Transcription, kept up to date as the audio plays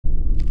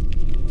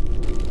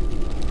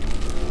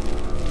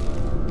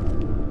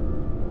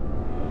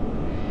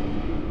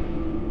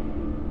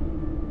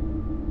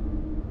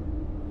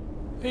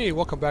Hey,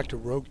 welcome back to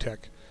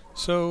ROGUETECH.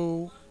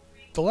 So,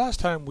 the last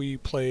time we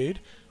played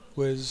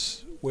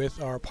was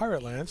with our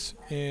Pirate Lance,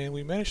 and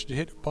we managed to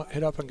hit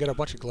up and get a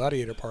bunch of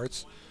gladiator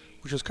parts,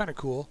 which was kind of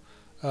cool.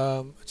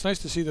 It's nice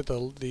to see that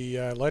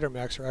the lighter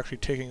mechs are actually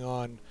taking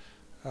on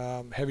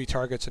heavy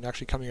targets and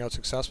actually coming out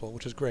successful,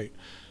 which is great.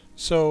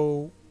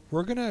 So,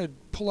 we're going to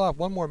pull off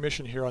one more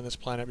mission here on this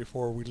planet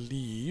before we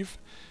leave,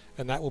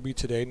 and that will be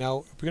today. Now,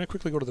 we're going to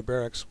quickly go to the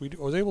barracks. I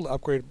was able to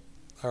upgrade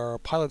our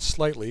pilots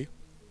slightly.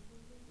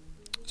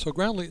 So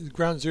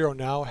Ground Zero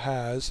now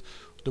has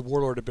the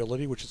Warlord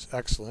ability, which is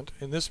excellent.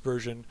 In this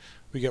version,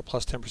 we get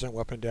plus 10%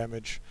 weapon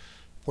damage,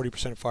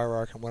 40% fire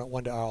arc, and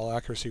 1 to all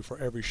accuracy for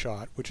every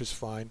shot, which is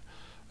fine.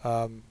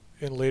 In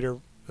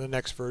the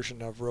next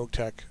version of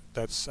ROGUETECH,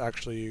 that's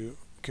actually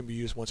can be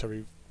used once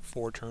every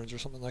 4 turns or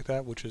something like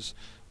that, which is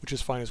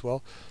fine as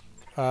well.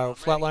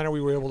 Flatliner,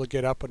 we were able to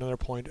get up another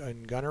point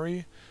in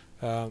gunnery,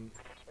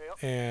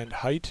 and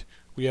height.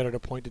 We added a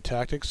point to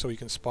tactics so we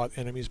can spot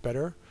enemies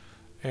better.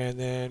 And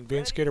then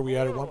Vein Skater, we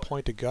added 1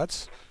 point to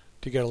Guts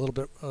to get a little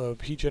bit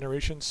of heat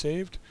generation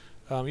saved.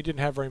 He didn't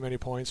have very many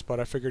points, but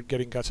I figured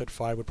getting Guts at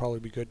 5 would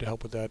probably be good to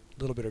help with that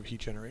little bit of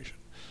heat generation.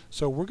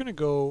 So we're going to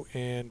go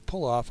and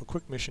pull off a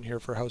quick mission here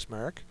for House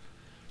Merrick.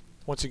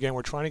 Once again,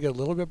 we're trying to get a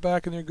little bit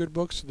back in their good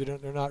books.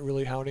 They're not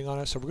really hounding on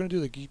us. So we're going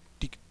to do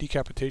the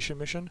decapitation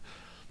mission,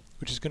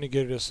 which is going to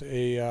give us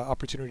a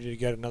opportunity to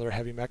get another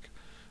heavy mech,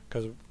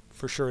 because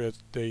for sure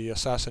the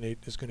Assassinate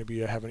is going to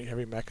be a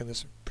heavy mech in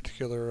this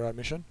particular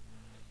mission.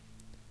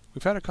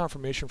 We've had a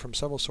confirmation from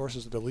several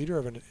sources that the leader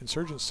of an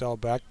insurgent cell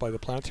backed by the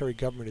planetary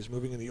government is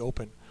moving in the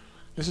open.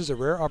 This is a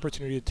rare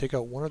opportunity to take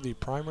out one of the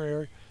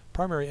primary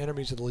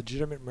enemies of the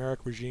legitimate Merrick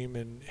regime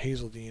in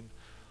Hazeldine.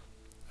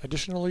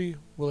 Additionally,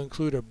 we'll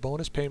include a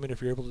bonus payment if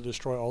you're able to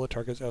destroy all the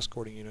target's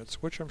escorting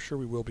units, which I'm sure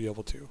we will be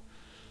able to.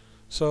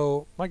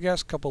 So, my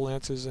guess, couple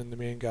lances and the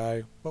main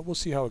guy, but we'll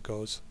see how it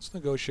goes. Let's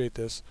negotiate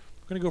this.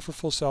 We're going to go for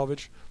full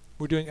salvage.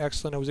 We're doing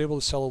excellent. I was able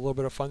to sell a little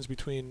bit of funds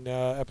between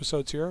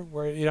episodes here.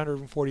 We're at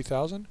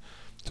 840,000,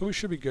 so we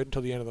should be good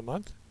until the end of the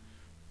month.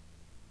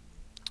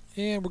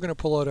 And we're going to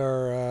pull out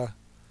our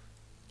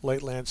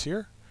light lance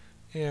here,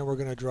 and we're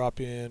going to drop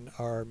in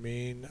our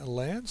main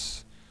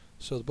lance.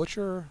 So the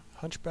Butcher,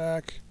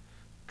 Hunchback,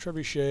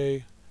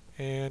 Trebuchet,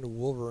 and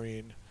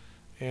Wolverine.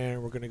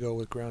 And we're going to go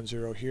with Ground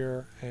Zero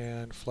here,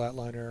 and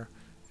Flatliner,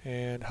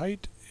 and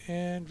Height,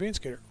 and Vein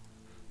Skater.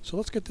 So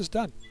let's get this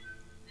done.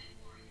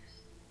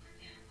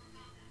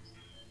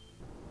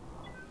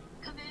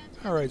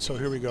 Alright, so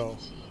here we go.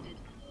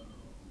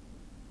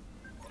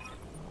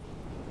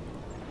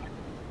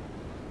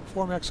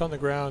 4 mechs on the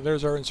ground.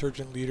 There's our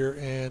insurgent leader,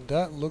 and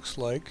that looks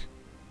like,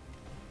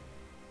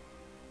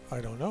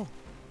 I don't know,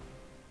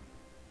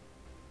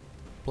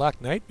 Black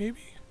Knight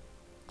maybe?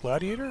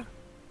 Gladiator?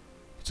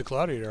 If it's a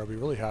Gladiator, I'll be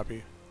really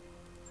happy.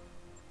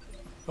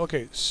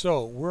 Okay,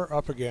 so we're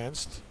up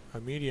against a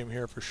medium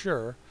here for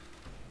sure.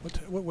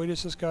 What weight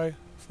is this guy?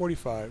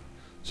 45.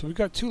 So we've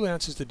got 2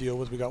 lances to deal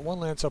with. We got 1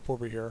 lance up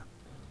over here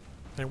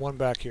and 1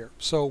 back here.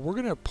 So we're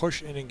going to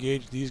push and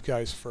engage these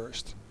guys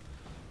first.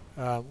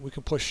 We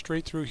can push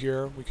straight through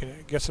here. We can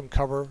get some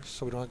cover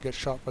so we don't get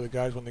shot by the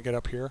guys when they get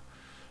up here.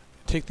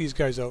 Take these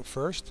guys out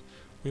first.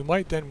 We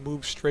might then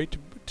move straight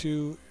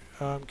to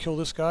kill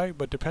this guy,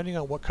 but depending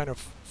on what kind of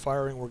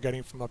firing we're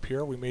getting from up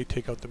here, we may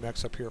take out the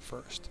mechs up here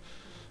first.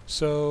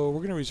 So we're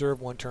going to reserve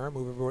 1 turn,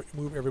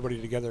 move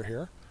everybody together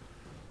here.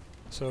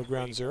 So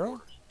Ground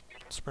Zero,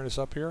 sprint us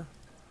up here.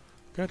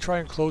 Going to try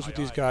and close with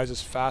these guys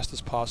as fast as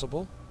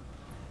possible.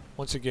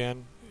 Once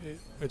again,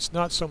 it's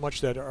not so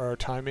much that our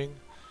timing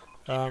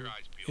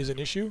is an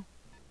issue,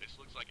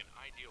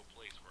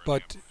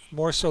 but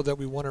more so that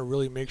we want to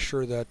really make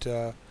sure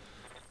that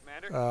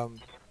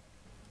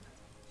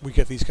we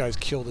get these guys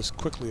killed as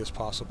quickly as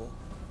possible.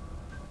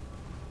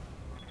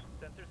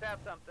 Sensors have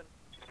something.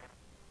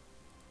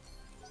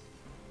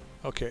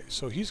 Okay,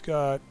 so he's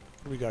got,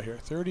 what do we got here?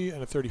 30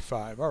 and a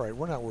 35. Alright,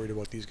 we're not worried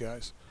about these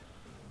guys.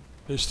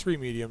 There's 3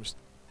 mediums.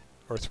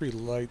 Or 3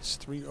 lights,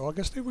 3... Oh, I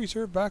guess they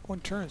reserved back 1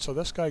 turn, so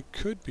this guy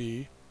could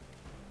be...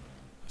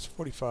 That's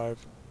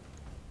 45.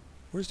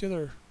 Where's the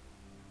other...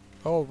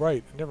 Oh,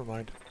 right, never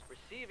mind.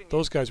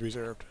 Those guys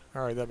reserved.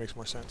 Alright, that makes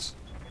more sense.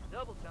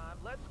 Double time,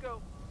 let's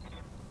go.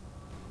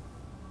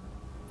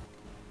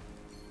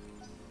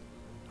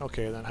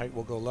 Okay, then Height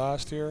will go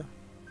last here.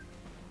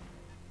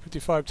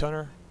 55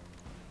 tonner.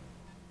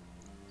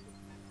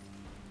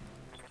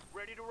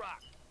 Ready to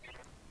rock.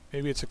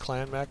 Maybe it's a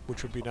clan mech,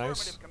 which would be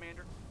nice.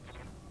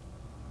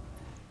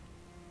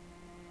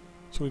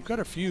 So we've got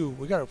a few.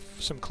 We got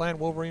some Clan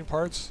Wolverine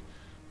parts,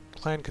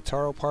 Clan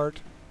Kataro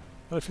part,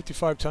 another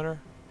 55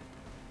 tonner.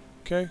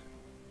 Okay,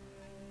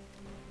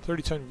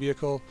 30-ton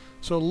vehicle.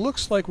 So it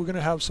looks like we're going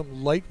to have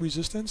some light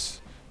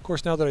resistance. Of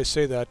course, now that I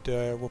say that,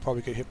 we'll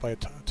probably get hit by a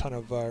ton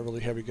of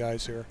really heavy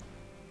guys here.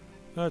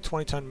 Another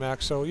 20-ton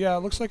max. So yeah, it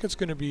looks like it's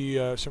going to be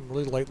some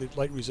really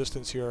light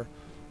resistance here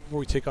before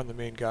we take on the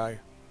main guy.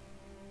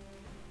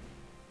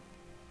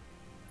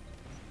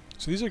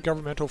 So these are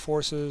governmental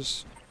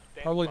forces.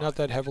 Probably not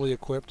that heavily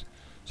equipped.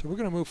 So we're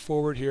going to move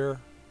forward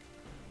here.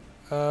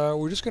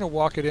 We're just going to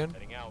walk it in.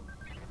 Heading out.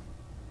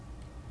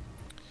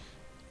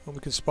 And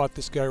we can spot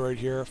this guy right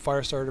here,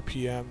 Firestarter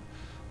PM.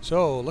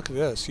 So, look at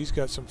this. He's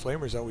got some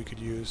flamers that we could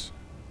use.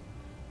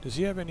 Does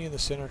he have any in the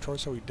center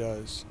torso? He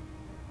does.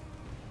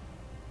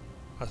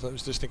 I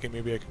was just thinking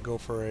maybe I can go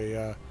for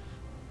a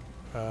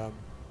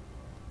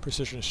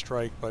precision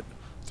strike, but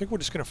I think we're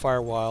just going to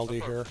fire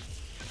wildly here.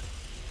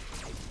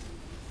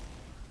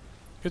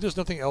 If there's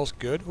nothing else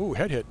good... Ooh,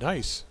 head hit.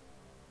 Nice.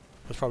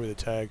 That's probably the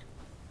tag.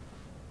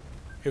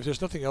 If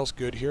there's nothing else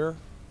good here,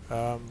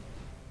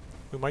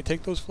 we might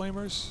take those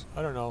flamers.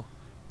 I don't know.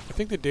 I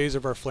think the days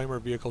of our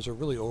flamer vehicles are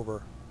really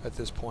over at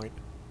this point.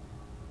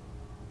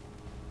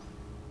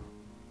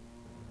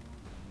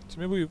 So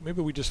maybe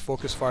we just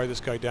focus fire this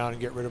guy down and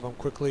get rid of him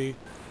quickly.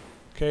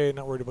 Okay,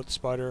 not worried about the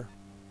spider.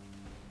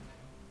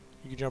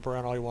 You can jump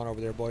around all you want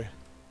over there, boy.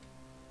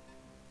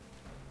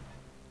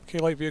 Okay,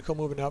 light vehicle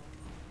moving up.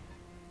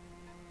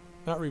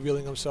 Not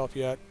revealing himself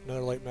yet.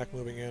 Another light mech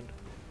moving in.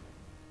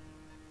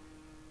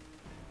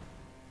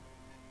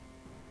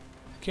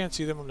 Can't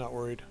see them, I'm not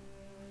worried.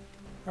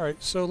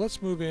 Alright, so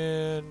let's move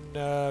in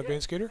Vein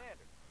Skater.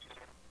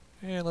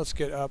 And let's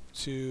get up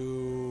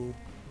to...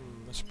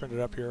 let's print it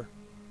up here.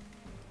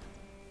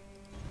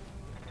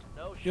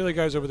 The other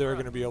guys over there are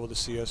going to be able to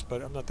see us,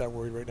 but I'm not that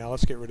worried right now.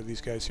 Let's get rid of these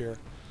guys here.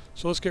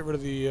 So let's get rid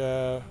of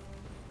the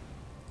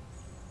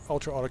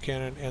Ultra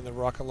Autocannon and the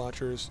rocket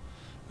launchers.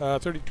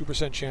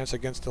 32% chance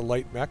against the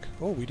light mech.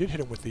 Oh, we did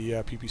hit him with the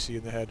PPC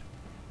in the head.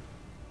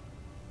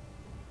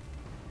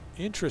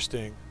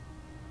 Interesting.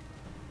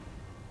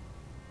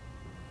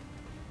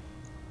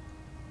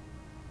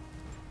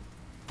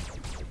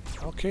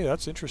 Okay,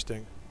 that's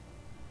interesting.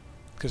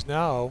 Because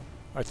now,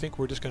 I think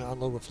we're just going to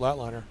unload with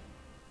Flatliner.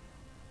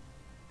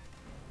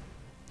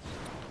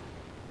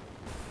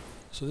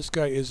 So this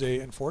guy is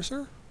a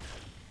Enforcer?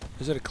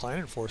 Is it a Clan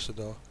Enforcer,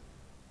 though?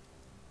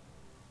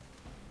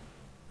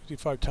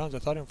 55 tons. I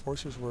thought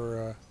Enforcers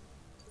were...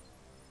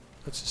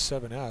 that's a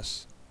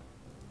 7S.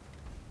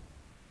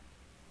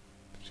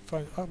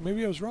 55... oh,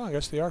 maybe I was wrong. I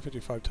guess they are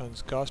 55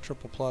 tons. Gauss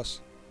triple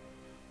plus.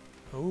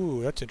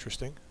 Ooh, that's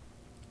interesting.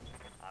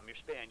 I'm your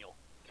spaniel.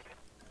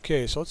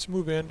 Okay, so let's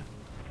move in.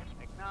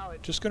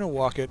 Acknowledge. Just going to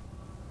walk it.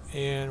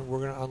 And we're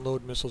going to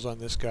unload missiles on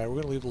this guy.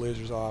 We're going to leave the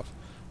lasers off.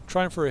 I'm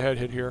trying for a head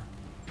hit here.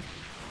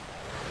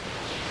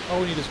 All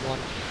we need is one.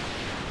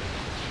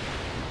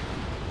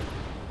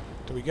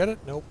 Do we get it?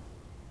 Nope.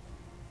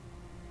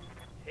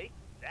 Take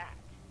that.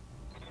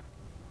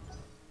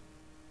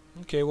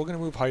 Okay, we're going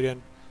to move height in.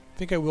 I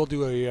think I will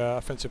do a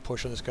offensive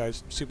push on this guy.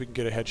 See if we can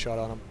get a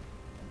headshot on him.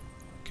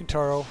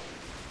 Kintaro.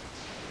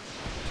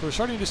 So we're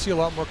starting to see a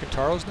lot more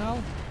Kintaros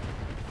now.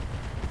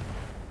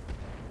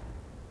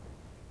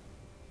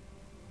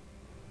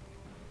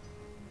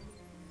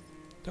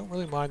 Don't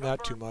really mind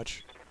that too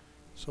much.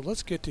 So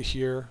let's get to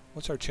here.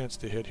 What's our chance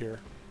to hit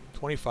here?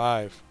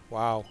 25.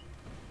 Wow.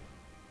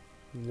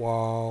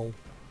 Wow.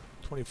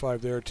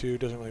 25 there too.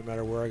 Doesn't really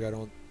matter where I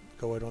go,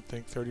 I don't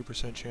think.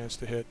 30% chance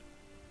to hit.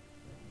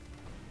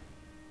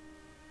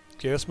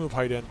 Okay, let's move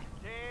height in.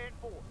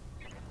 10-4.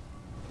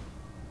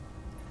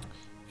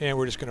 And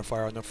we're just going to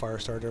fire on the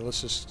Firestarter.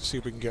 Let's just see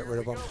if we can get rid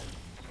of him.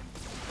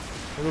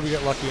 Maybe we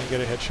get lucky and get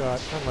a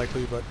headshot.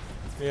 Unlikely, but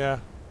yeah.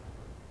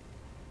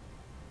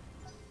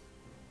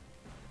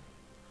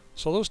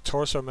 So those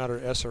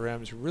torso-mounted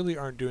SRMs really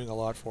aren't doing a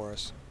lot for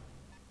us.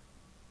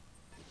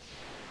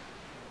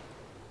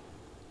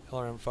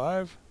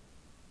 LRM-5.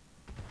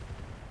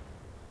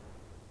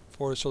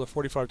 So the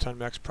 45-ton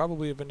mech's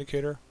probably a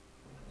Vindicator.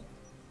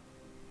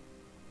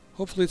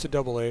 Hopefully it's a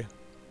AA.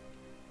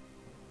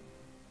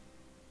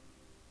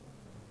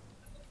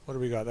 What do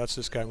we got? That's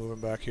this guy moving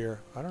back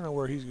here. I don't know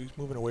where he's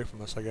moving away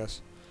from us, I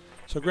guess.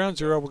 So ground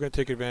zero, we're going to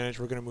take advantage.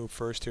 We're going to move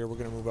first here. We're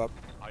going to move up.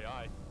 Aye,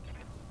 aye.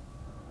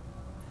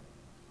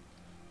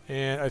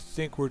 And I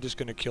think we're just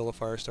going to kill the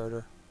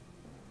Firestarter.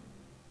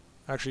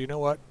 Actually, you know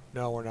what?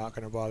 No, we're not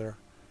going to bother.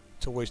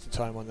 It's a waste of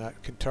time on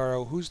that.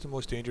 Kintaro, who's the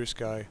most dangerous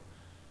guy?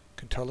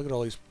 Kintaro, look at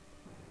all these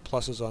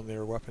pluses on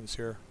their weapons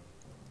here.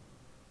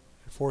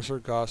 Enforcer,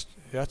 Ghost,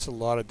 that's a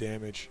lot of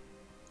damage.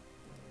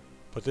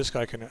 But this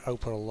guy can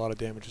output a lot of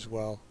damage as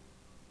well.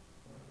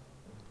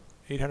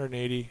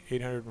 880,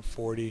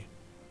 840.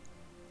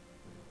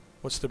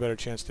 What's the better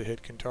chance to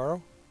hit?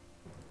 Kintaro?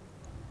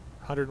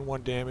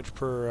 101 damage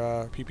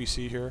per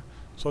PPC here.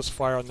 So let's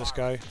fire on this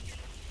guy.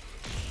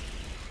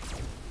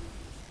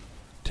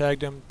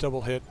 Tagged him,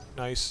 double hit,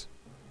 nice.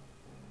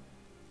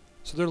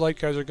 So their light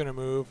guys are going to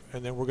move,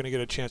 and then we're going to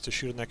get a chance to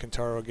shoot on that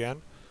Kintaro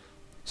again.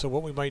 So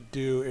what we might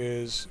do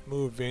is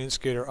move Vein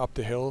Skater up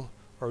the hill,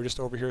 or just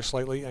over here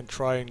slightly, and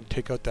try and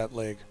take out that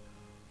leg.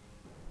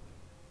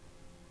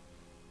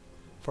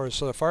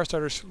 So the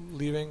Firestarter's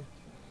leaving.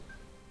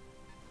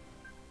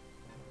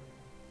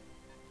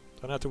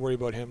 Don't have to worry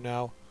about him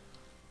now.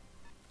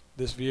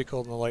 This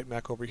vehicle and the light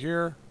mech over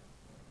here.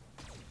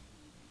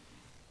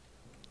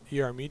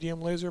 ER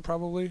medium laser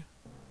probably.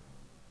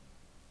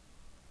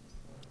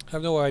 I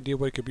have no idea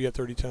what it could be at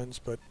 30 tons,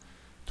 but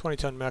 20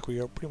 ton mech we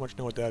pretty much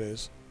know what that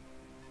is.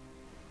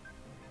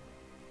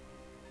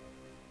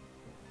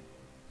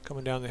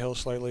 Coming down the hill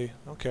slightly.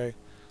 Okay.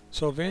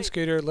 So Vein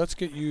Skater, let's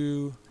get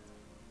you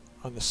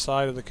on the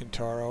side of the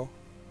Kintaro.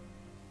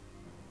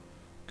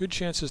 Good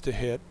chances to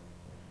hit.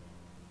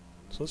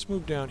 So let's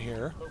move down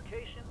here.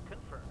 Location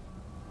confirmed.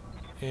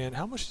 And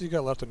how much has he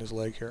got left on his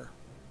leg here?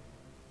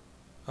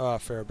 A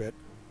fair bit.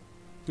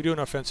 If we do an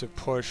offensive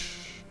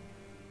push,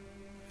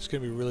 it's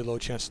going to be really low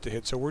chances to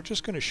hit. So we're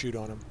just going to shoot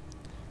on him.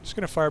 Just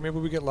going to fire. Maybe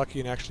we get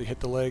lucky and actually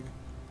hit the leg.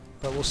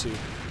 But we'll see.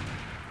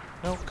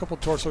 No, a couple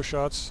torso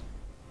shots.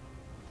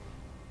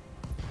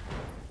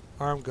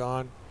 Arm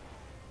gone.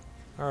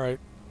 Alright.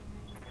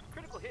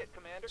 Critical hit,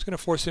 Commander. Just going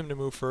to force him to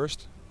move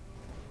first.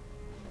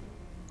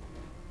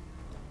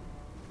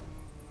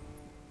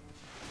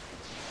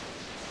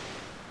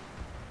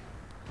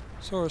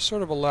 So it's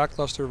sort of a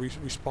lackluster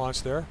response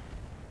there.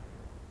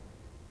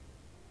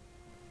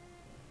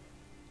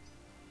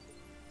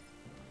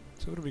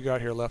 So what do we got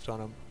here left on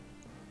him?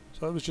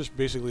 So that was just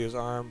basically his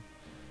arm.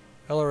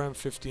 LRM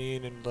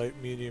 15 and light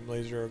medium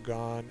laser are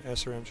gone.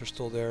 SRMs are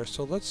still there.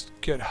 So let's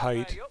get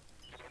height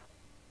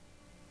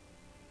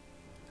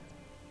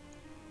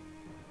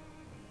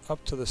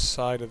up to the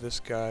side of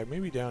this guy.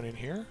 Maybe down in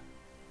here?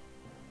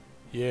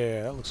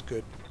 Yeah, that looks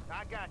good.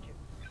 I got you.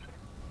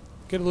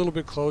 Get a little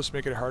bit close,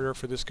 make it harder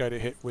for this guy to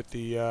hit with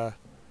the,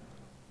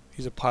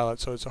 he's a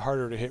pilot, so it's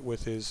harder to hit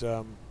with his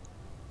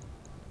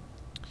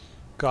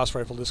Gauss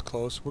rifle this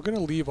close. We're going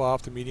to leave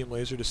off the medium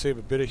laser to save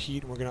a bit of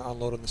heat, and we're going to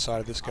unload on the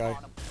side of this guy.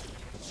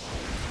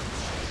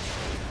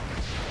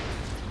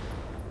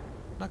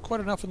 Not quite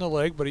enough in the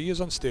leg, but he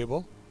is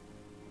unstable.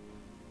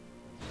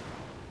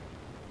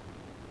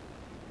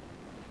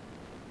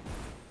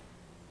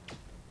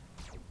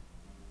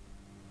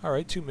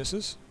 Alright, 2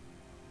 misses.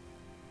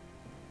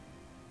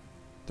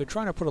 They're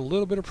trying to put a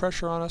little bit of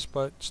pressure on us,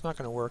 but it's not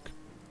going to work.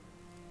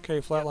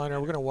 Okay, flatliner,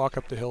 we're going to walk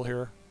up the hill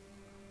here.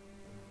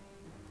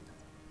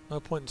 No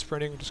point in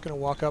sprinting, we're just going to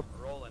walk up.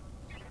 Rolling.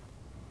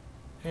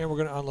 And we're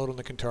going to unload on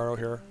the Kintaro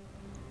here.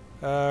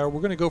 We're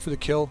going to go for the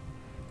kill.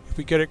 If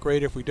we get it,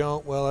 great. If we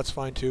don't, well, that's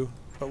fine too.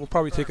 But we'll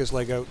probably take his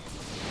leg out.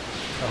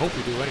 I hope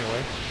we do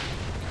anyway.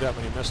 That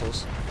many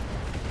missiles.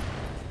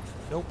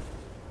 Nope.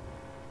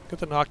 Get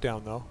the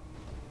knockdown though.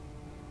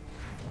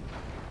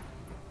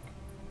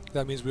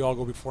 That means we all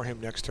go before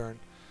him next turn.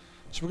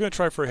 So we're going to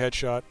try for a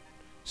headshot.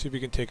 See if we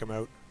can take him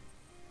out.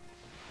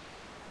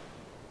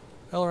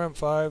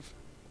 LRM-5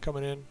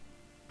 coming in.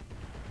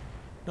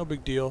 No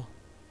big deal.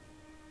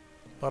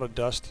 A lot of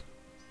dust.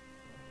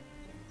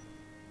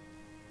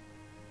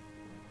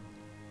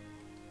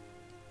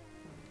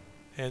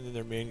 And then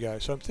their main guy.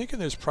 So I'm thinking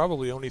there's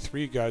probably only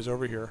 3 guys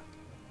over here.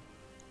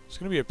 It's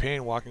going to be a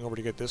pain walking over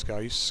to get this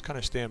guy. He's kind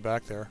of staying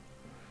back there.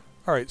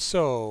 Alright,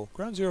 so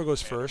Ground Zero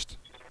goes first.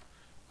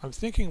 I'm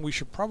thinking we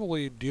should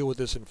probably deal with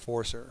this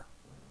Enforcer.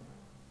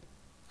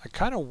 I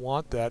kind of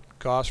want that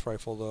Gauss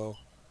rifle though.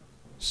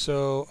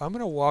 So I'm going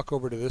to walk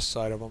over to this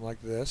side of him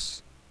like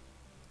this.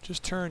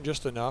 Just turn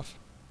just enough.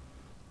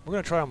 We're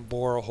going to try and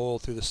bore a hole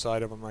through the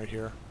side of him right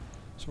here.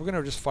 So we're going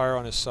to just fire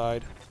on his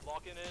side.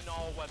 Locking in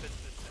all weapon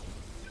systems.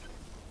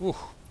 Ooh,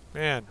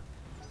 man.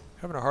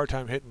 Having a hard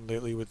time hitting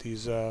lately with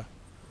these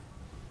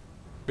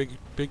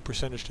big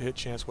percentage to hit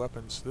chance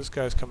weapons. This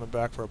guy's coming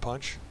back for a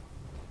punch.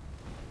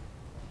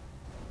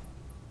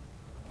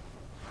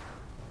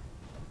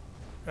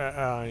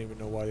 I don't even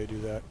know why they do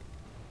that.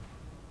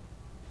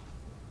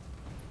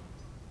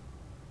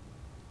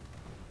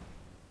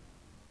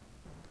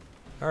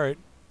 Alright.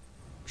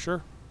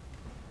 Sure.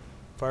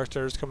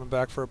 Firestarter's coming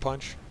back for a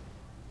punch.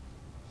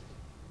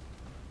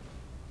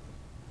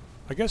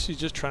 I guess he's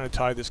just trying to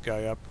tie this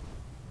guy up.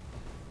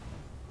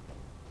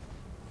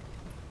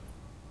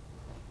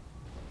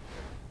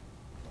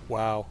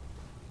 Wow.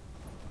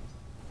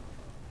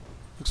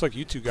 Looks like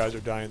you 2 guys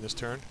are dying this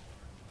turn.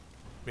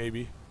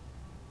 Maybe.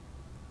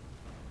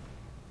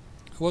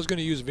 I was going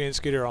to use Vein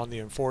Skater on the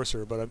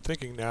Enforcer, but I'm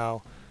thinking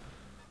now,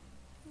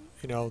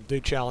 you know, they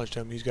challenged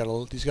him. He's got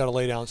to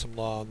lay down some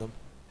law on them.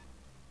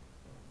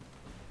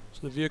 So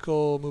the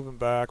vehicle moving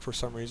back for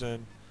some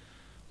reason.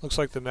 Looks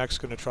like the mech's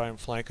going to try and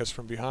flank us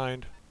from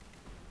behind.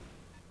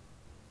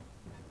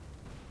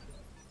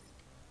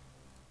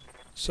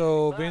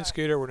 So Vein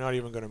Skater, we're not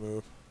even going to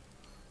move.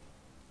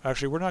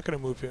 Actually, we're not going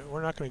to move him.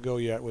 We're not going to go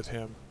yet with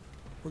him.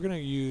 We're going to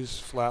use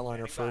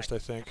Flatliner first, I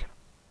think.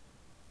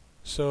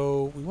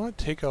 So we want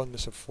to take out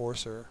this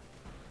Enforcer.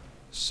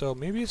 So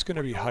maybe it's going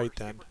to be height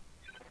then.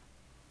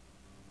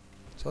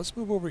 So let's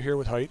move over here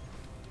with height.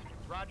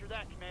 Roger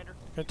that, Commander.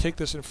 Going to take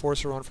this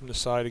Enforcer on from the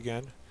side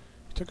again.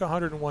 He took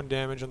 101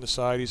 damage on the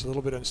side. He's a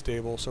little bit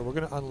unstable, so we're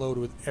going to unload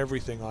with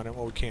everything on him.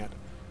 Well, we can't.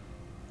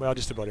 Well,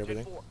 just about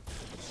everything.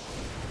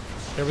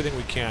 Everything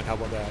we can. How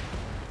about that?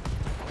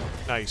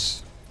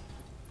 Nice.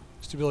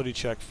 Stability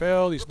check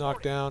failed. He's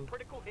knocked down.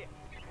 Critical hit.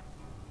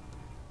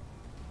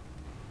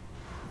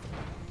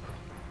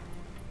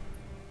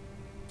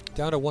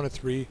 Down to 1 of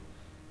 3.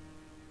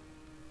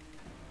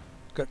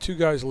 Got 2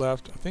 guys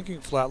left. I'm thinking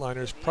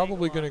Flatliner's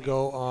probably going to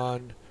go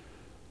on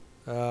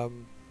the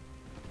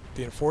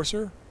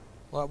Enforcer.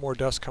 A lot more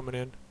dust coming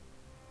in.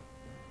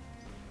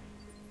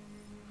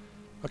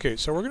 Okay,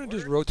 so we're going to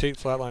just rotate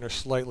Flatliner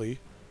slightly,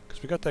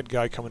 because we got that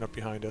guy coming up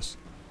behind us.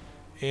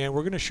 And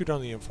we're going to shoot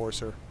on the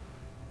Enforcer.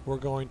 We're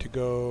going to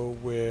go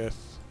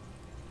with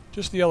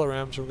just the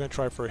LRMs. We're going to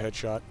try for a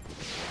headshot.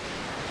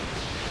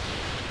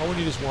 All we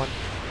need is one.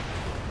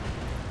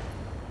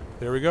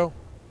 There we go.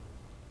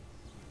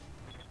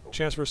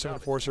 Chance for some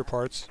Enforcer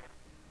parts.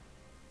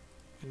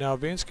 And now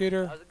Vein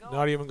Skater,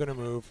 not even going to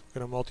move.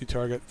 Going to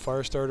multi-target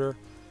Firestarter.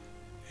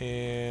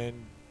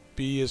 And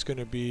B is going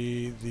to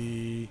be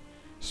the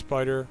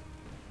Spider.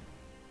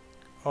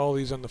 All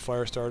these on the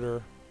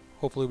Firestarter.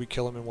 Hopefully we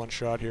kill him in one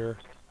shot here.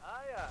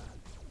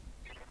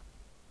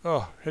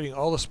 Oh, hitting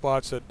all the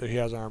spots that he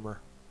has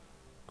armor.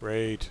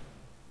 Great.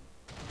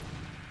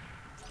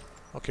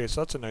 Okay,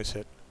 so that's a nice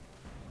hit.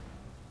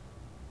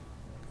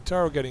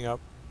 Taro getting up.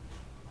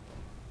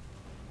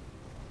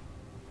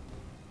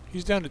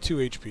 He's down to 2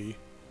 HP.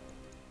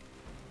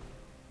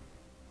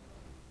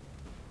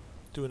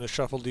 Doing a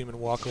Shuffle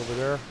Demon walk over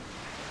there.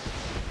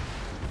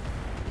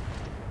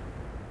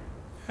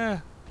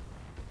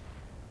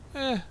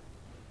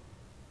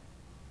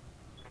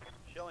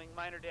 Showing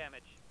minor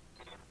damage.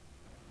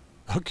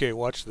 Okay,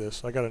 watch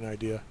this. I got an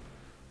idea.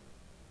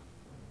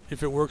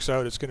 If it works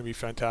out, it's going to be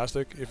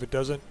fantastic. If it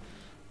doesn't,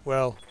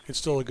 well, it's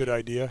still a good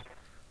idea.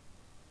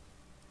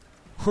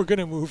 We're going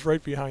to move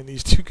right behind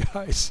these two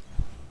guys.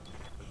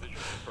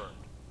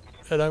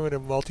 And I'm going to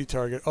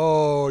multi-target.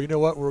 Oh, you know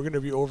what? We're going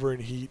to be over in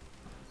heat.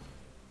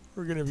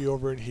 We're going to be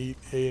over in heat,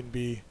 A and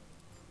B.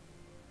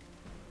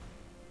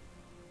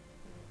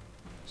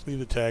 Let's leave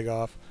the tag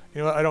off. You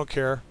know what? I don't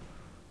care.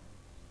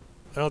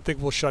 I don't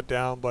think we'll shut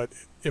down, but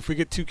if we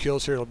get 2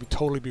 kills here, it'll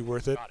totally be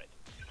worth it.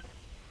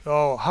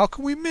 Oh, how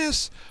can we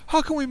miss?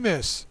 How can we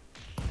miss?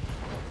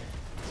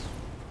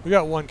 We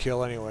got 1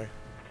 kill anyway.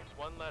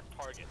 One less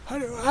target.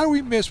 How do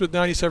we miss with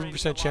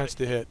 97% chance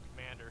to hit?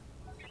 Commander.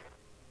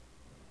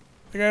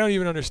 Like, I don't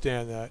even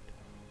understand that.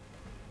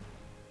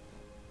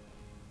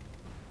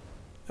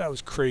 That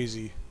was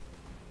crazy.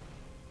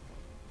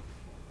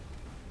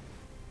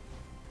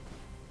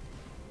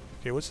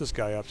 Okay, what's this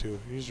guy up to?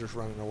 He's just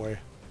running away.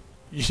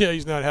 Yeah,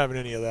 he's not having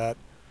any of that.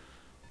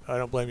 I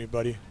don't blame you,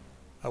 buddy.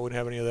 I wouldn't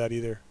have any of that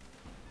either.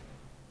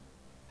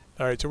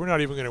 Alright, so we're not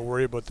even going to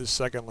worry about this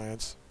second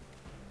lance.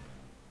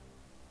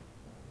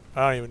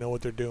 I don't even know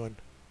what they're doing.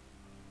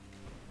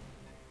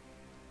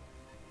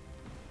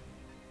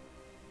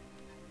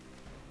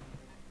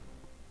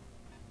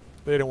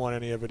 They don't want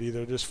any of it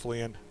either, just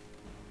fleeing.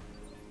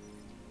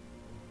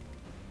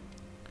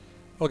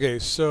 Okay,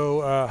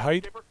 so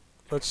height.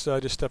 Let's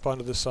just step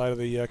onto the side of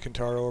the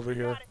Kintaro over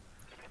here.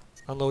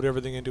 Unload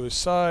everything into his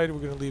side. We're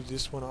going to leave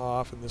this one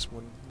off, and this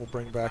one we'll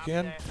bring back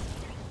in.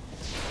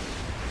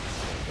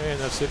 And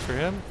that's it for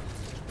him.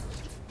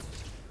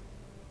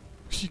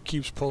 He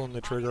keeps pulling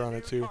the trigger on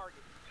it too.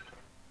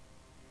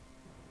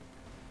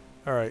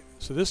 Alright,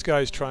 so this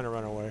guy's trying to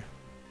run away.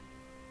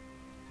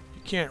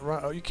 You can't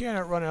run. Oh, you can't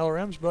outrun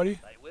LRMs, buddy.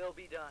 It will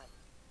be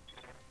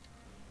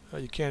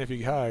done. You can if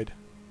you hide.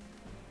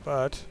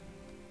 But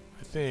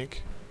I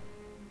think,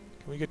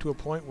 can we get to a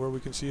point where we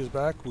can see his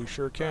back? We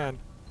sure can.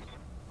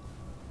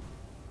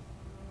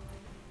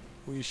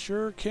 We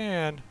sure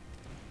can.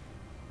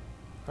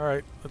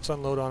 Alright, let's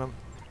unload on him.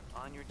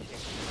 On your tick.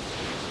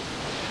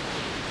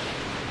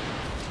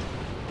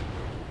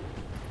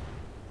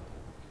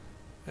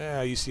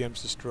 Ah,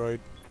 ECM's destroyed.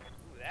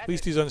 Ooh, At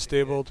least he's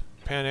unstable,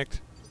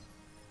 panicked.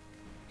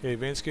 Okay,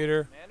 Vein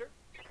Skater. Commander?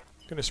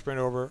 Gonna sprint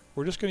over.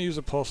 We're just gonna use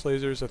the pulse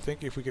lasers. I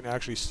think if we can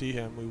actually see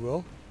him, we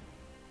will.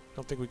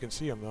 Don't think we can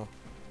see him though.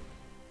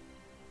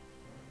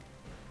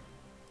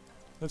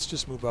 Let's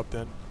just move up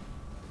then.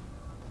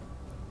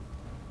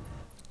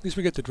 At least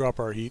we get to drop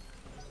our heat.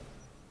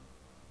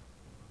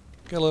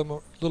 Get a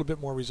little bit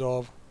more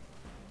resolve.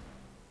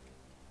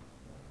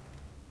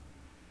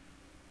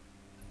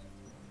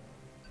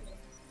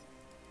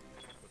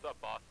 What's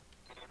up, boss?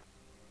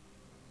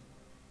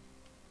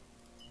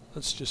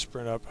 Let's just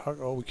sprint up.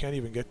 Oh, we can't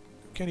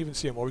even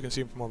see him. Oh, we can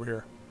see him from over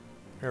here.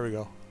 There we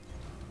go.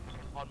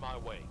 On my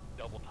way.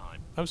 Double time.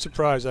 I'm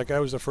surprised. That guy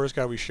was the first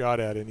guy we shot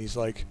at, and he's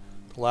like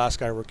the last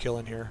guy we're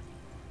killing here.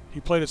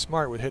 He played it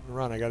smart with hit and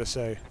run, I gotta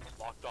say.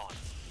 Locked on.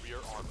 Rear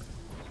armor.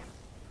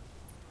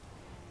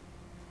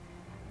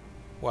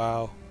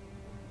 Wow.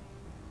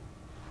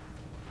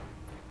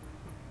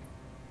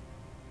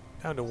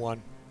 Down to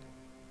 1.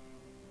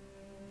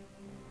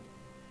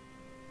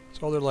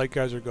 So all their light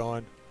guys are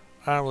going.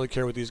 I don't really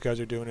care what these guys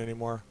are doing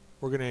anymore.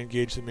 We're going to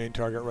engage the main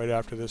target right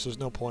after this. There's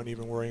no point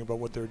even worrying about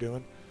what they're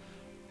doing.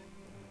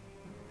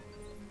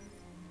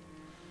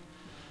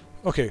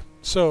 Okay,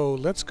 so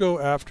let's go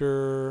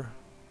after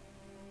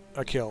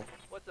a kill.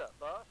 What's up,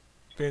 boss?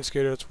 Vein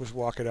Skater, let's just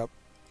walk it up.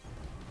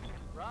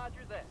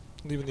 Roger that.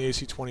 Leaving the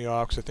AC-20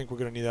 off because I think we're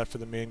going to need that for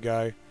the main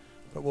guy.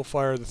 But we'll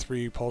fire the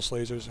 3 pulse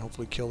lasers and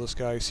hopefully kill this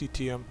guy. CT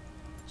him.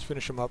 Let's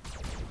finish him up.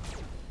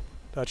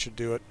 That should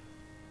do it.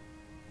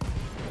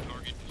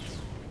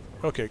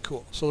 Okay,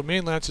 cool. So the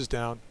main lance is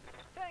down.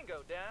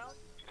 Tango down.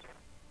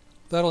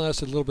 That'll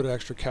nest a little bit of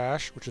extra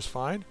cash, which is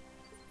fine.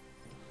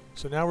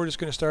 So now we're just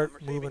going to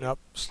start moving up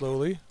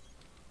slowly.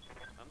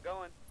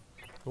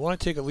 We want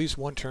to take at least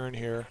one turn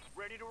here,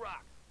 Ready to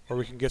rock. where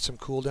we can get some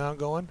cooldown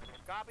going.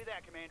 Copy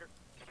that, Commander.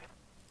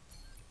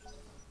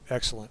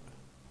 Excellent.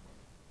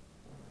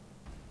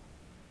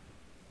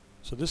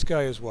 So this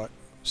guy is what?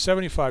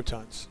 75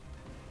 tons.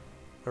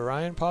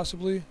 Orion,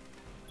 possibly?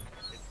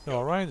 No,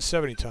 Orion's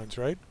 70 tons,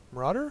 right?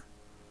 Marauder?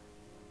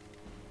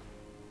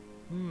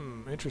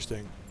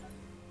 Interesting.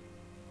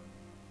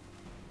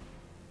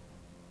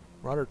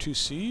 Marauder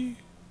 2C?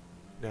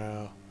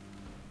 No.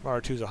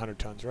 Marauder 2 is 100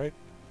 tons, right?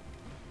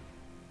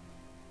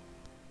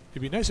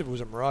 It'd be nice if it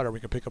was a Marauder and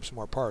we could pick up some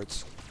more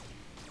parts.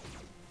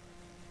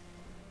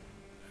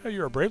 Yeah,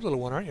 you're a brave little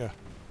one, aren't you?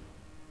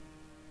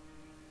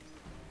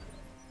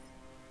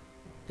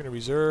 Gonna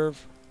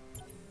reserve.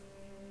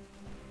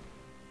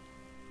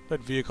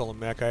 That vehicle and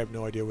mech, I have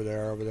no idea where they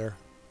are over there.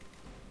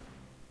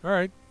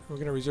 Alright, we're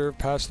gonna reserve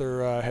past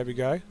their heavy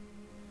guy.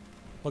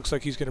 Looks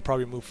like he's gonna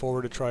probably move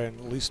forward to try and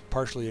at least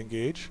partially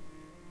engage.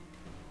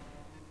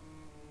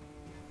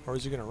 Or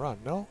is he gonna run?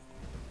 No?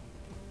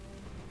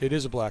 It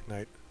is a Black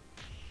Knight.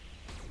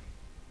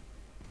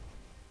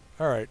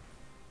 Alright.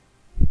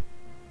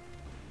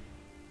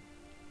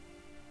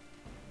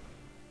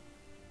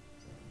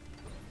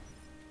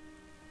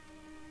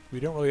 We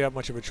don't really have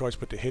much of a choice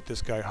but to hit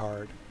this guy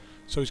hard.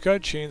 So he's got a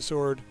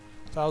chainsword,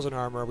 1000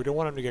 armor. We don't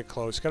want him to get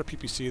close. He's got a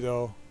PPC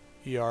though,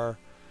 ER.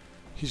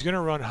 He's going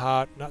to run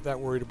hot, not that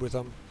worried with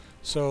him.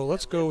 So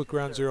let's go with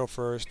ground zero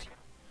first.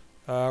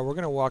 We're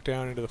going to walk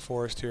down into the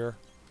forest here.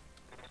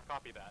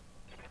 Copy that.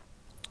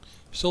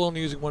 Still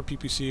only using one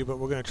PPC, but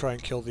we're going to try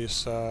and kill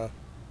this, do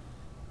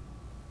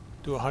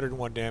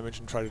 101 damage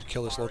and try to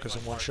kill this locust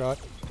in one shot.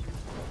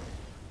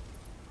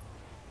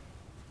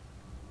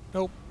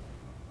 Nope.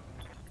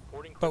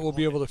 But we'll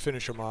be able to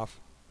finish him off.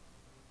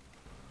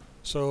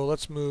 So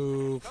let's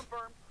move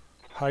Confirmed.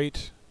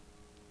 height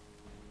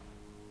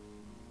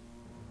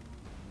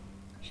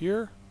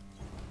here.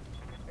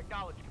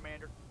 Acknowledge,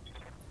 Commander.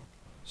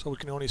 So we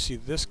can only see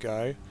this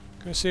guy.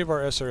 Gonna save our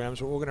SRMs,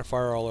 but we're gonna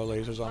fire all our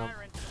lasers on him.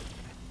 Firing.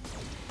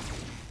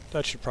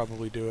 That should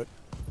probably do it.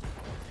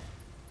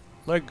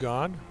 Leg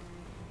gone.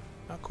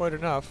 Not quite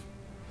enough.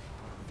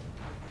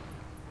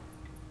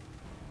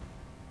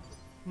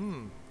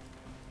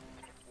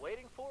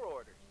 Waiting for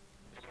orders.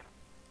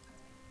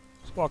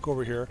 Let's walk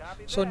over here.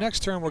 Copy So that.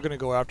 next turn we're gonna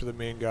go after the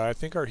main guy. I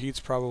think our heat's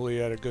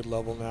probably at a good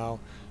level now.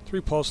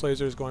 3 pulse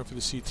lasers going for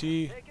the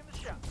CT. Taking the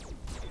shot.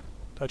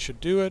 That should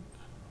do it.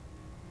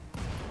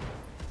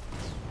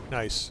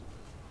 Nice.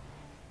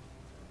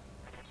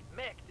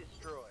 Mech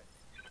destroyed.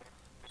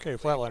 Okay,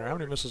 flatliner. How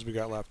many missiles we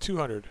got left?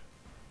 200.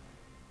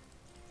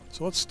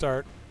 So let's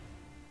start.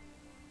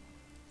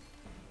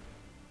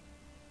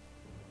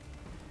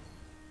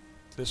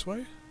 This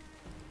way?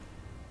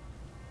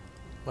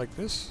 Like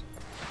this?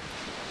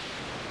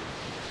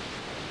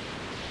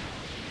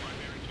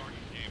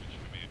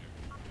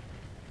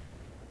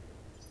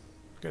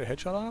 Get a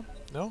headshot on him?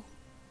 No?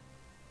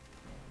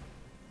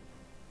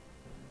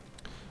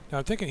 Now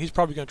I'm thinking he's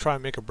probably going to try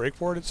and make a break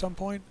for it at some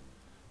point.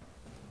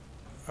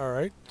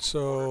 Alright,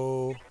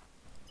 so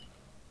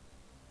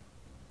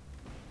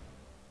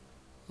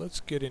let's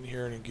get in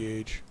here and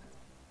engage.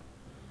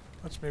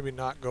 Let's maybe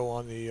not go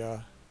on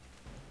the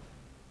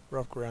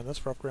rough ground.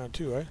 That's rough ground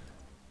too, eh?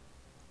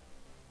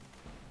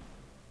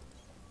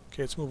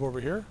 Okay, let's move over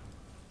here.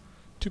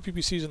 2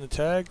 PPCs in the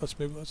tag. Let's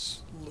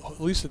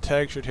at least the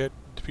tag should hit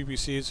the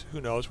PPCs.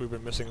 Who knows? We've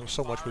been missing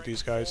so much with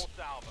these guys. Full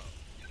salvo.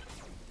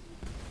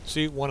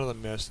 See, one of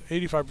them missed.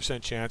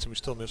 85% chance, and we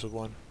still miss with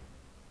one.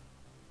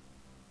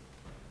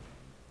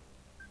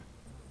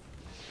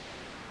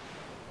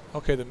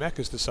 Okay, the mech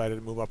has decided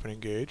to move up and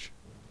engage.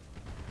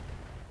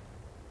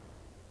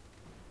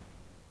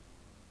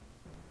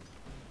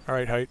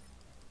 Alright, Height.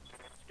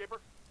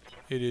 Skipper.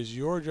 It is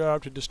your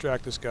job to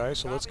distract this guy,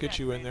 so let's Copy get that,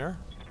 you in there.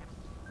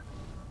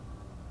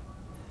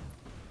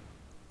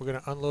 We're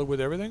going to unload with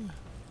everything.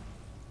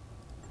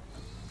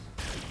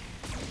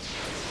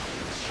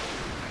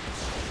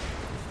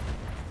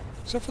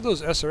 Except for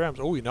those SRMs.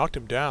 Oh, we knocked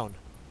him down.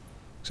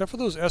 Except for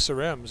those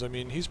SRMs, I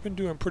mean, he's been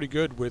doing pretty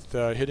good with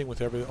hitting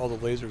with all the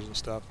lasers and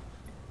stuff.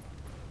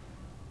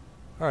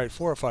 Alright,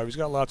 4 or 5. He's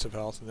got lots of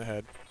health in the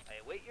head. I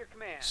await your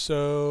command.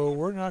 So,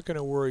 we're not going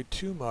to worry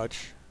too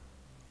much.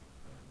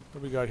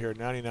 What do we got here?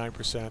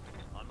 99%.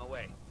 On my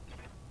way.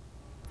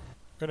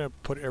 Going to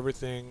put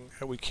everything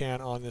that we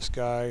can on this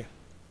guy.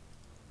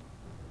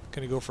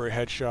 Going to go for a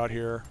headshot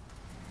here.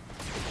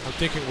 I'm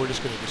thinking we're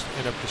just going to just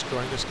end up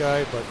destroying this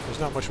guy, but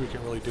there's not much we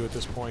can really do at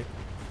this point.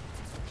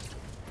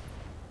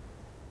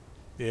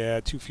 Yeah,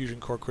 2 fusion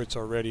core crits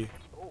already.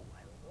 Oh,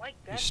 I like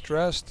that. He's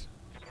stressed.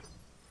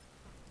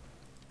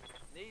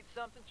 Need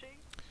something, Chief?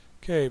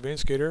 Okay, Vein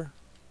Skater.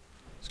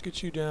 Let's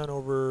get you down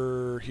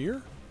over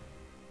here.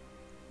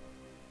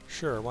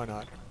 Sure, why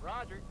not?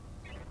 Roger.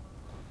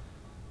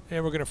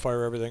 And we're going to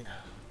fire everything.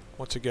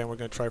 Once again, we're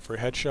going to try for a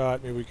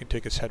headshot. Maybe we can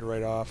take his head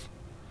right off.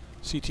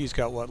 CT's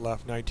got what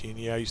left? 19.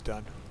 Yeah, he's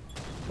done.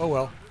 Oh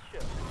well.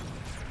 Good show.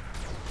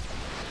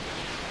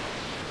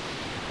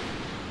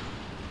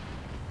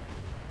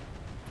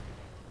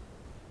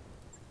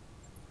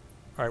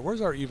 Alright,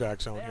 where's our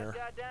evac zone Bad here?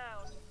 guy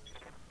down.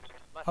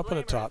 My Up on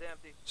the flamer's top.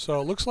 empty.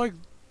 So it looks like...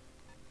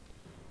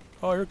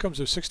 Oh, here comes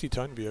a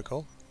 60-ton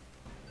vehicle.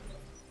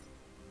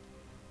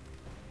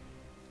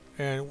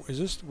 And is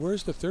this...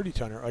 Where's the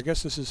 30-tonner? I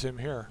guess this is him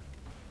here.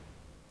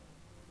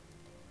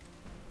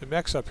 The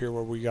mech's up here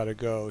where we gotta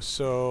go,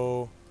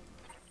 so...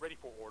 Ready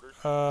for orders.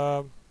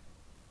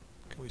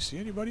 Can we see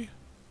anybody?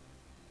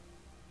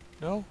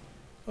 No?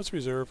 Let's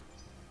reserve.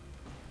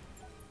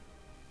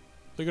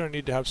 They're gonna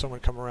need to have someone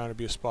come around and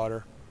be a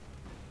spotter.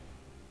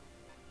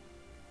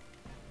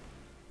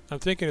 I'm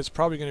thinking it's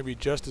probably gonna be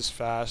just as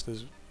fast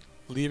as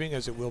leaving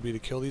as it will be to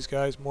kill these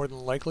guys, more than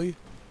likely.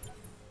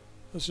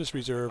 Let's just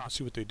reserve and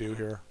see what they do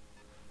here.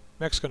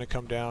 Mech's gonna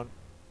come down.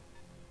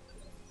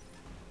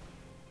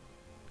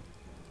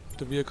 Let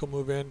the vehicle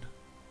move in.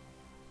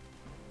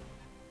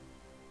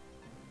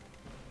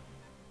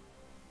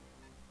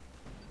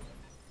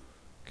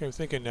 Okay, I'm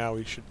thinking now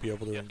we should be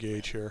able to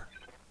engage here.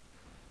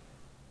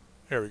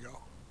 There we go.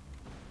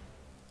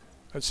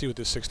 Let's see what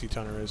this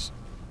 60-tonner is.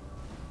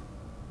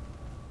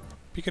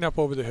 Peeking up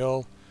over the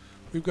hill,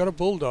 we've got a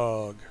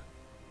bulldog.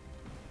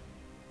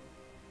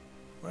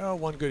 Well,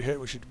 one good hit,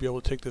 we should be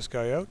able to take this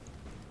guy out.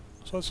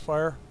 So let's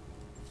fire.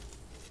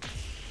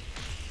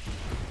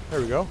 There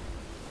we go.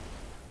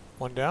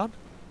 One down.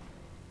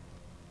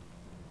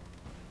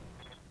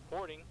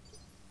 Boarding.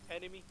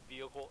 Enemy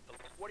vehicle.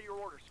 What are your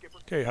orders, Skipper?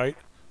 Okay, height.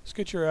 Let's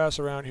get your ass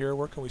around here.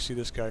 Where can we see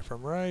this guy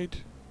from? Right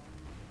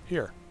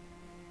here.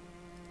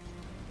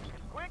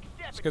 Quick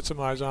step. Let's get some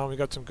eyes on him. We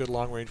got some good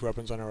long-range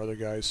weapons on our other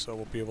guys, so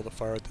we'll be able to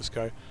fire at this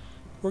guy.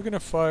 We're gonna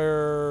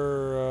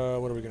fire...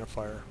 what are we gonna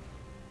fire?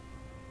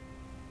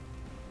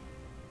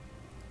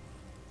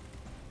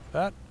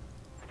 That?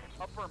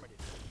 Affirmative.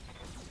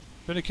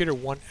 Vindicator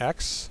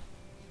 1X.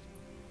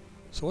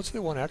 So what's the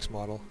 1X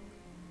model?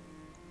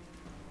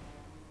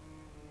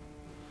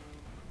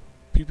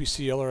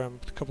 PPC, LRM,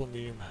 a couple of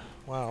medium.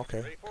 Wow, okay.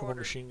 A couple of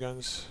machine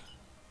guns.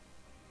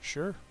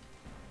 Sure.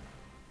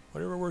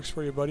 Whatever works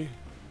for you, buddy.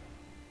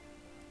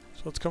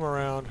 So let's come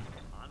around.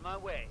 On my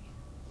way.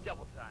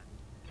 Double time.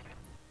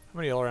 How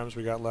many LRMs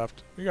we got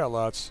left? We got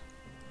lots.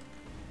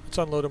 Let's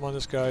unload them on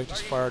this guy.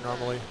 Just fire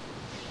normally.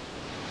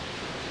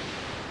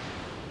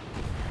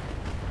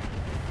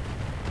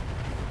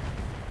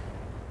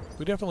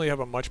 We definitely have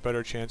a much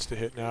better chance to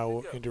hit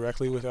now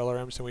indirectly with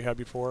LRMs than we had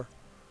before.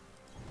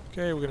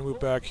 Okay, we're going to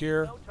move back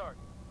here. No target.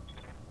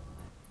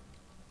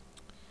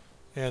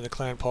 And the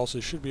clan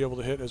pulses should be able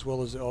to hit as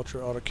well as the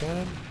ultra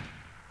autocannon.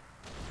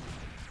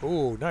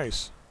 Oh,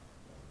 nice.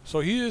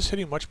 So he is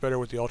hitting much better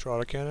with the ultra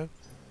autocannon.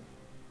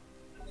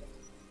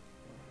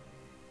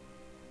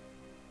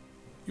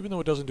 Even though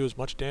it doesn't do as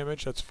much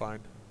damage, that's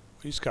fine.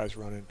 These guys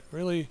running.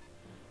 Really?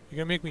 You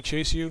gonna make me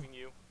chase you?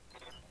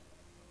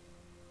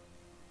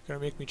 Gonna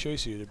make me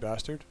chase you, you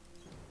bastard.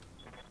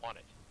 On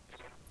it.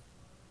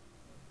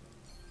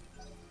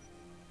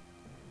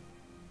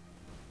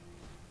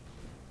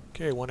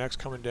 Okay, 1X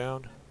coming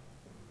down.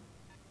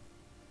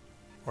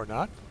 Or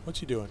not?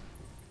 What's he doing?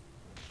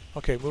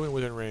 Okay, moving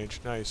within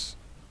range. Nice.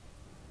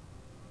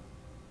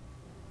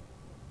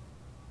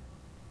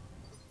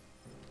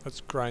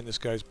 Let's grind this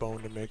guy's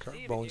bone to make our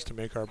bones to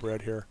make our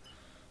bread here.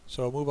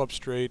 So move up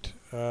straight.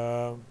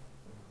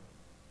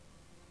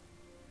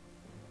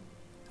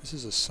 This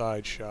is a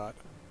side shot.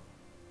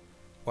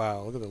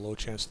 Wow, look at the low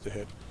chance to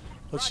hit.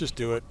 Let's just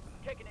do it.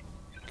 Taking it.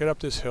 Get up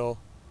this hill.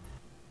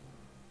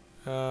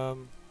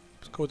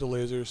 Let's go with the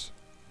lasers.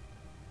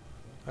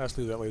 Let's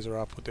leave that laser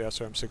off. Put the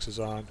SRM6s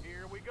on.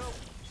 Here we go.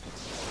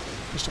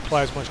 Just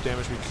apply as much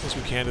damage as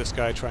we can to this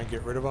guy. Try and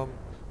get rid of him.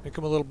 Make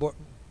him a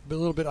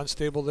little bit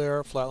unstable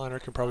there.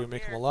 Flatliner can probably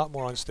make him a lot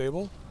more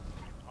unstable.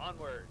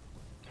 Onward.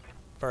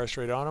 Fire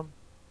straight on him.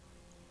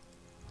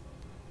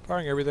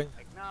 Firing everything.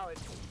 Acknowledge.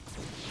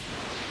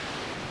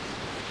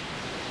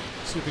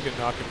 See if we can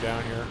knock him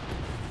down here.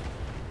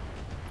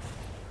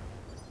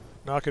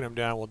 Knocking him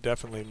down will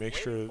definitely make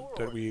sure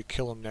that we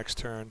kill him next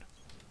turn.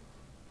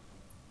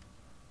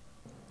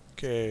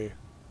 Okay.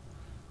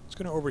 It's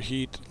going to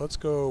overheat. Let's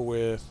go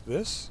with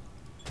this.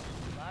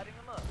 Lighting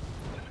them up.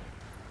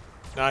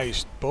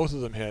 Nice. Both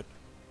of them hit.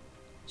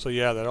 So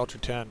yeah, that Ultra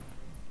 10.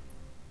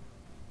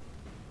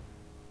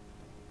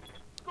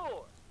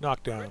 Score.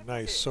 Knockdown.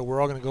 Nice. So we're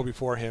all going to go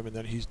before him and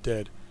then he's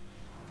dead.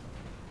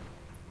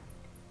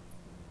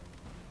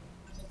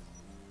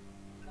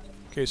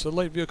 Okay, so the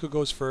light vehicle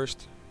goes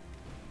first.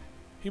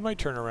 He might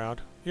turn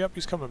around. Yep,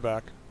 he's coming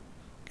back.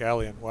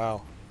 Galleon,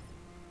 wow.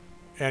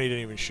 And he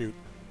didn't even shoot.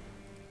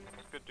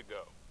 Good to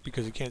go.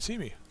 Because he can't see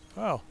me.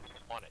 Oh,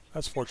 On it.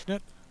 that's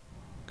fortunate.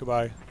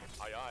 Goodbye.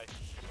 Aye aye.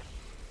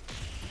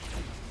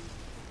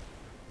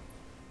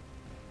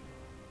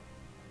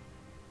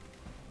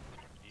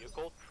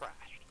 Vehicle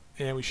trashed.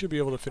 And we should be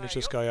able to finish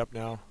this guy up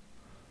now.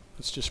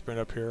 Let's just sprint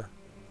up here.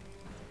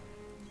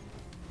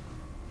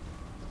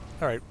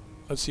 Alright,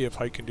 let's see if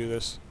Height can do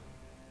this.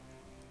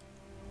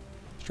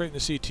 Straighten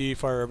the CT,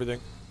 fire everything.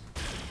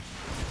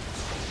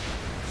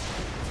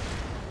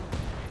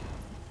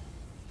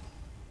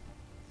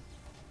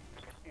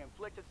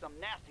 Inflicted some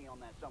nasty on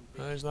that some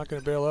bitch. He's not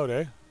going to bail out,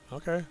 eh?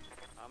 Okay.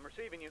 I'm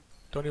receiving you.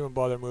 Don't even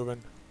bother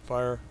moving.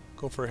 Fire.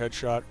 Go for a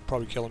headshot.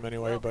 Probably kill him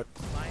anyway, but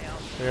Fly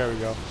out. there we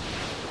go.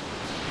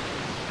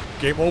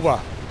 Game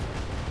over.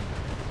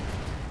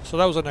 So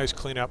that was a nice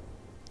cleanup.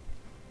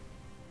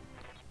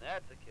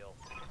 That's a kill.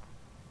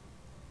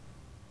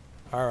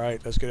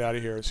 Alright, let's get out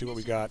of here and see what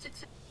we got.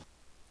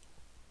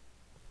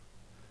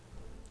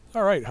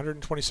 Alright,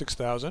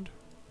 126,000.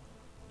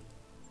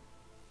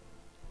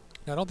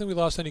 Now, I don't think we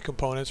lost any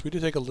components. We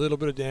did take a little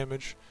bit of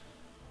damage.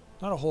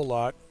 Not a whole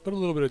lot, but a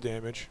little bit of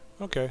damage.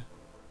 Okay.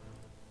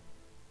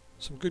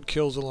 Some good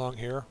kills along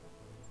here.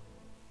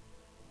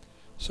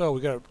 So,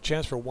 we got a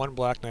chance for one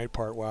Black Knight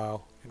part.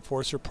 Wow.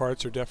 Enforcer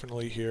parts are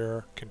definitely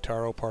here.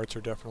 Kintaro parts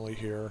are definitely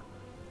here.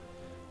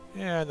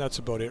 And that's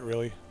about it,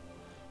 really.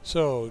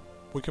 So,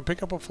 we can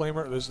pick up a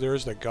flamer.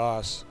 There's the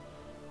Goss.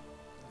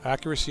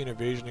 Accuracy and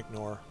evasion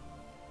ignore.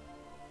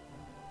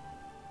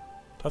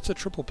 That's a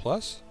triple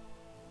plus?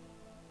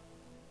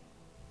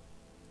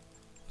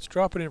 Let's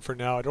drop it in for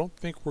now. I don't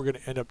think we're going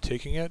to end up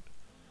taking it.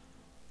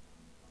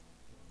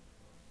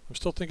 I'm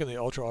still thinking the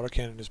Ultra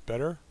Autocannon is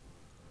better.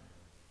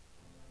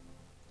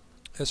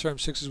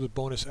 SRM6s with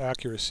bonus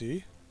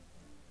accuracy.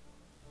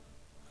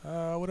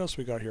 What else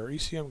we got here?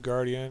 ECM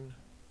Guardian.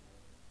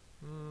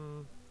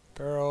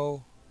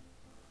 Barrow.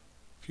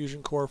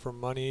 Fusion Core for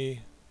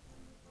money.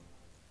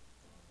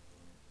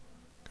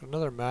 Got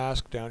another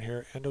mask down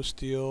here.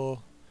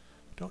 Endosteel.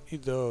 Don't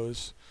need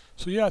those.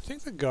 So yeah, I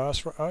think the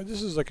Goss,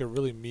 this is like a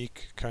really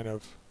meek kind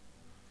of...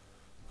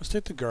 Let's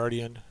take the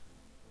Guardian.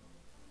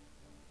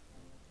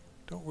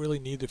 Don't really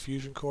need the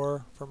Fusion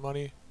Core for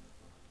money.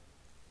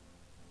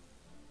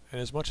 And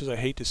as much as I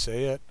hate to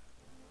say it,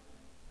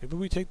 maybe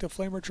we take the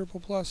Flamer Triple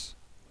Plus.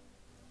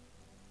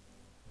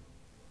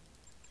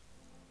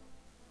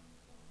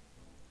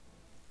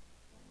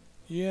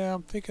 Yeah,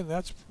 I'm thinking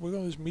we're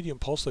going to use medium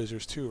pulse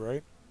lasers too,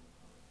 right?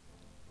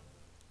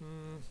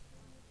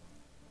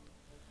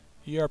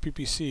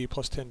 ERPPC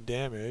plus 10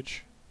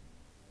 damage.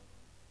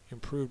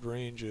 Improved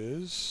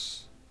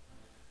ranges.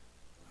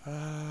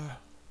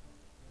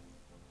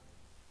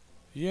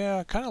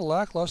 Yeah, kind of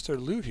lackluster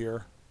loot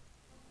here.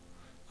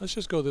 Let's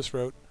just go this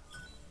route.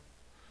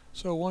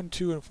 So 1,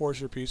 2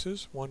 Enforcer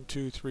pieces. 1,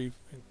 2, 3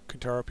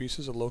 Kintaro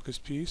pieces. A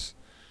Locust piece.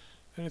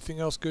 Anything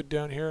else good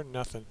down here?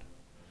 Nothing.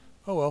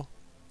 Oh well.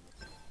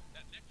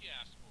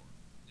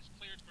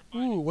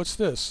 Ooh, what's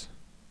this?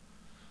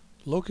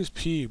 Locust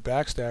P,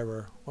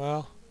 Backstabber.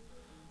 Well,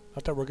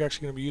 not that we're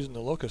actually going to be using the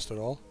Locust at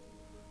all.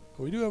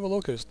 But we do have a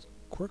Locust.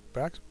 Quirk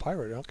back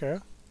Pirate. Okay,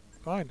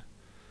 fine.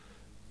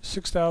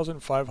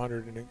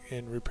 6,500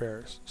 in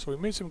repairs. So we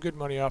made some good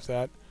money off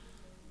that.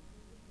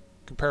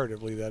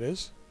 Comparatively, that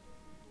is.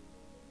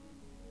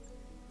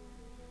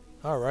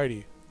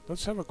 Alrighty.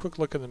 Let's have a quick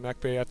look in the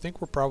mech bay. I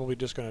think we're probably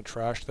just going to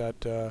trash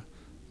that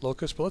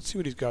Locust, but let's see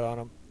what he's got on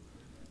him.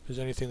 If there's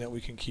anything that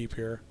we can keep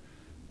here.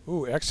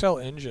 Ooh, XL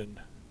engine.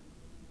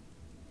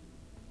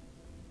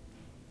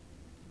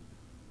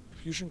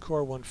 Fusion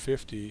Core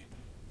 150.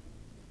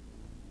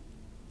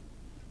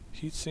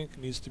 Heatsink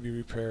needs to be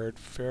repaired.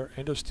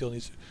 Endosteel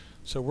needs...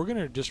 So we're going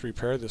to just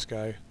repair this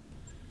guy.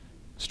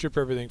 Strip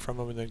everything from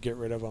him and then get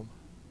rid of him.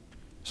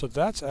 So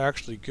that's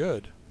actually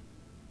good.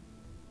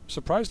 I'm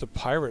surprised the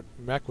pirate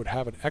mech would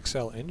have an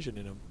XL engine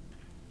in him.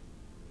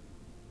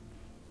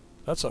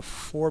 That's a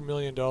 $4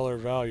 million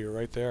value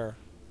right there.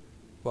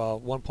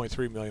 Well,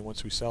 1.3 million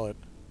once we sell it.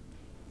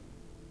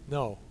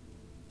 No.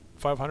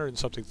 500 and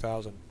something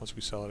thousand once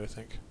we sell it, I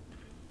think.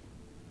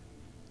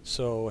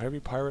 So, heavy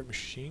pirate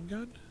machine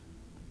gun?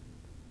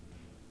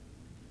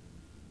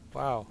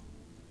 Wow.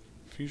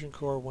 Fusion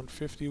Core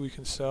 150 we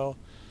can sell.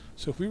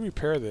 So if we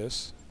repair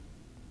this,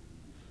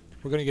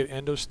 we're going to get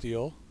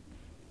Endosteel.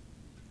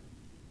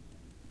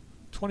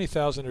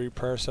 20,000 to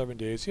repair 7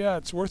 days. Yeah,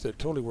 it's worth it.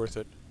 Totally worth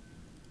it.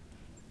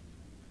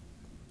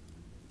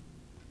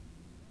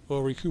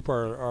 We'll recoup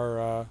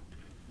our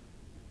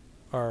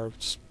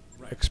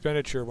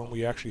expenditure when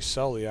we actually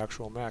sell the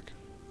actual mech.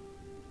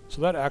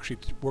 So that actually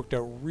worked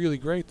out really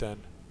great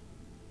then.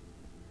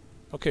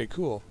 Okay,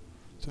 cool.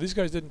 So these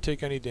guys didn't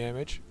take any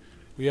damage.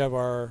 We have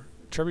our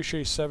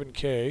Trebuchet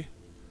 7K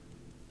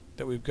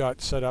that we've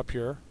got set up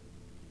here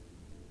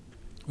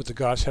with the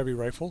Goss heavy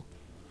rifle.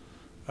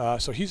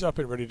 So he's up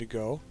and ready to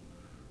go.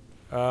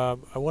 I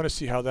want to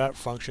see how that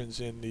functions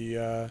in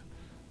the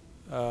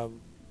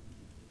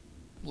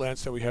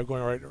Lance that we have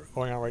going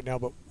on right now,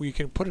 but we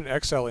can put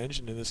an XL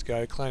engine in this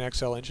guy, Clan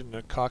XL engine in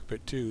a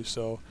cockpit too.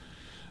 So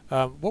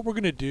what we're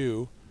going to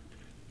do,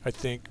 I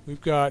think, we've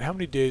got how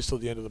many days till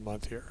the end of the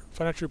month here?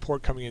 Financial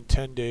report coming in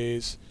 10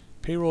 days,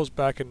 payroll's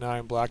back in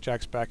 9,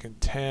 blackjack's back in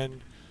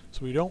 10.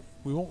 So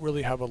we won't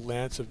really have a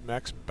Lance of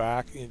mechs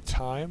back in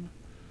time.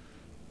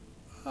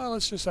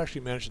 Let's just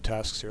actually manage the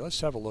tasks here.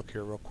 Let's have a look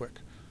here real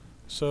quick.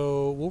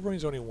 So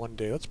Wolverine's only 1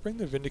 day. Let's bring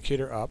the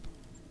Vindicator up.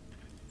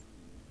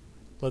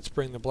 Let's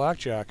bring the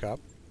Blackjack up.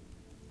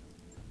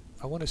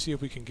 I want to see if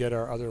we can get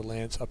our other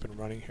Lance up and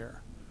running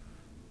here.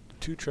 The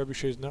 2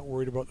 Trebuchets, not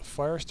worried about the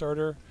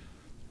Firestarter.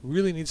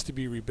 Really needs to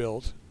be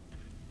rebuilt.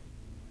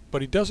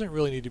 But he doesn't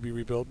really need to be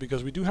rebuilt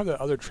because we do have that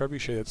other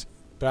Trebuchet that's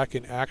back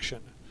in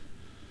action.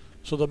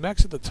 So the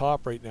mechs at the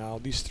top right now,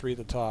 these 3 at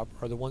the top,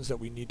 are the ones that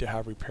we need to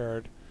have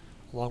repaired,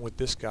 along with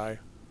this guy.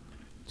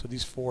 So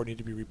these 4 need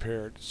to be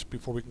repaired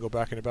before we can go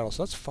back into battle.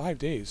 So that's 5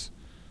 days.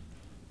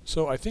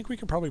 So I think we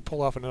can probably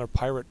pull off another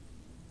pirate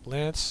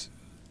lance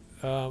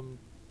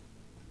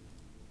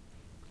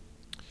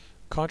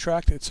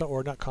contract,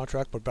 or not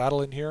contract, but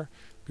battle in here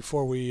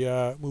before we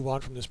move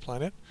on from this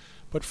planet.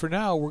 But for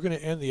now, we're going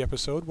to end the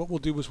episode. What we'll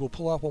do is we'll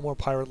pull off one more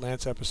pirate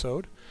lance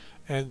episode,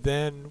 and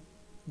then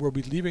we'll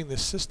be leaving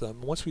this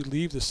system. Once we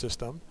leave the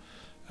system,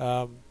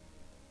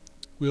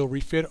 we'll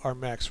refit our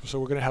mechs. So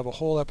we're going to have a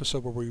whole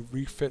episode where we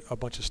refit a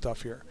bunch of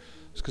stuff here,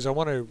 because I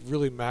want to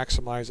really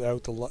maximize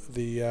out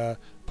the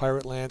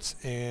pirate lance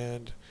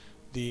and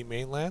the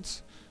main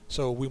lance.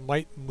 So we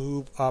might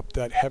move up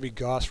that heavy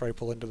Gauss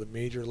rifle into the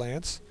major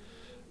lance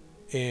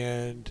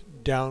and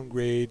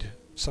downgrade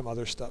some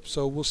other stuff.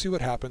 So we'll see what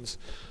happens.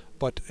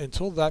 But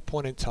until that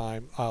point in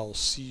time, I'll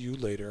see you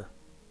later.